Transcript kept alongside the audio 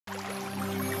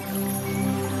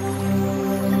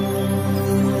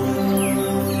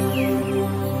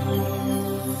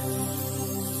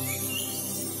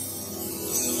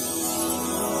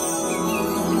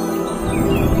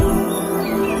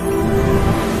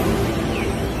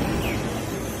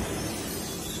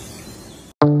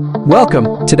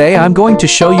Welcome, today I'm going to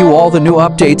show you all the new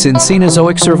updates in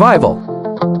Cenozoic Survival.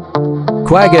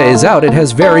 Quagga is out, it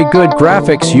has very good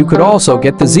graphics. You could also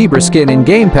get the zebra skin in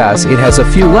Game Pass. It has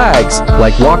a few lags,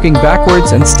 like walking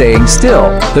backwards and staying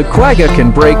still. The Quagga can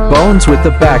break bones with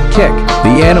the back kick.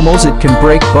 The animals it can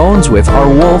break bones with are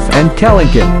wolf and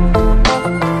Kelinkin.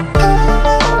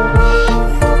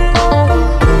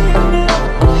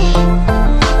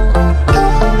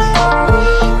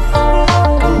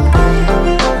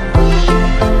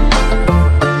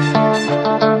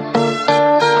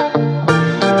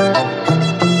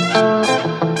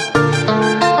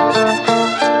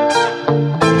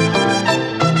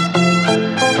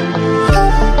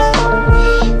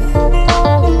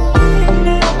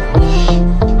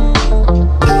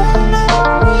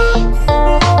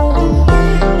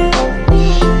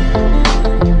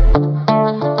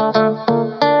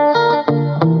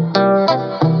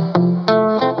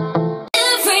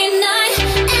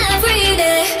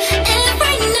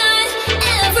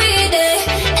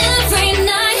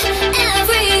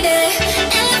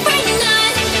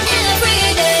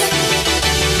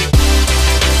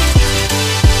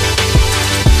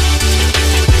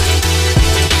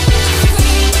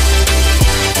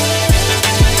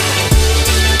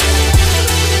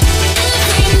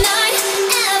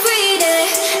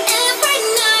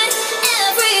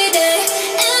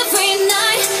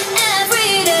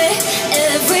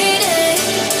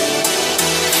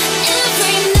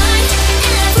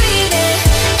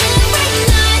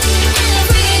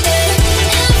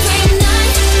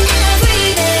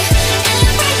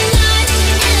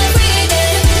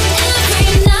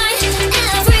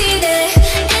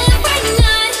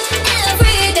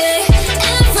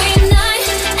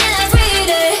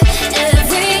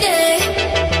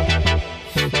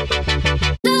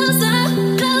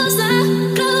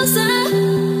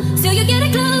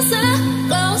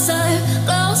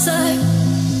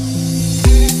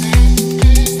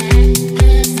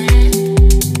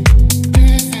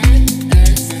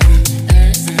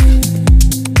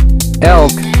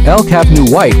 Elk have new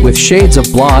white with shades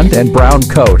of blonde and brown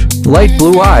coat, light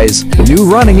blue eyes, new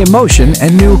running emotion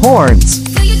and new horns.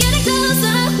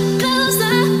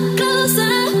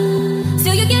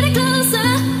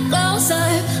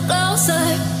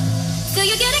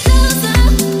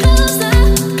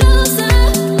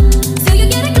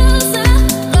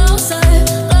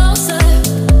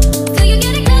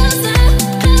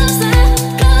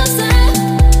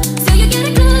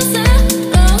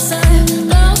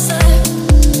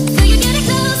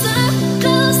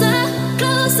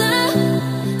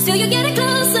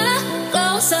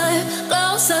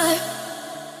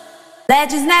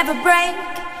 Legends never break,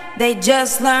 they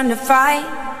just learn to fight.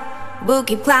 We'll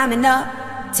keep climbing up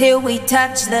till we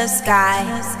touch the sky.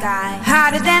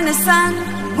 Hotter than the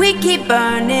sun, we keep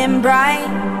burning bright.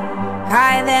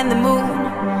 Higher than the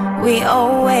moon, we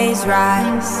always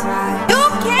rise. You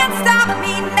can't stop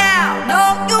me now,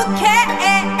 no you can't.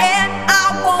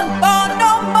 I won't fall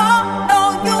no more, no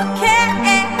you can't.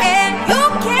 You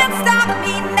can't stop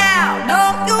me now, no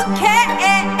you can't.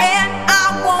 I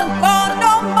won't fall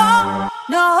no more,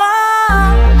 no.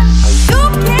 You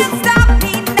can't stop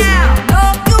me now, no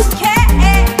you can't.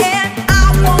 I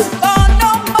won't fall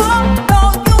no more, no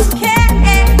you can't.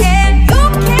 You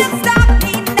can't stop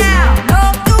me now, no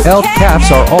you can't. Elk calves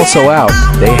are also out.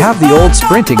 They have the old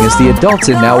sprinting as the adults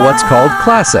in now what's called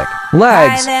classic.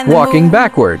 Lags, walking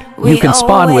backward. You can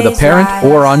spawn with a parent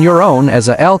or on your own as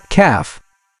a elk calf.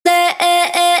 Everything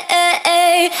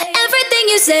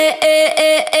you say,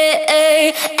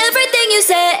 everything you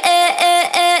say,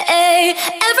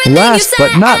 Last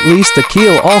but not least, the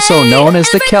keel, also known as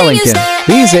the Kelinkin.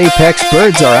 These apex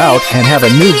birds are out and have a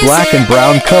new black and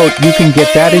brown coat. You can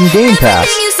get that in Game Pass.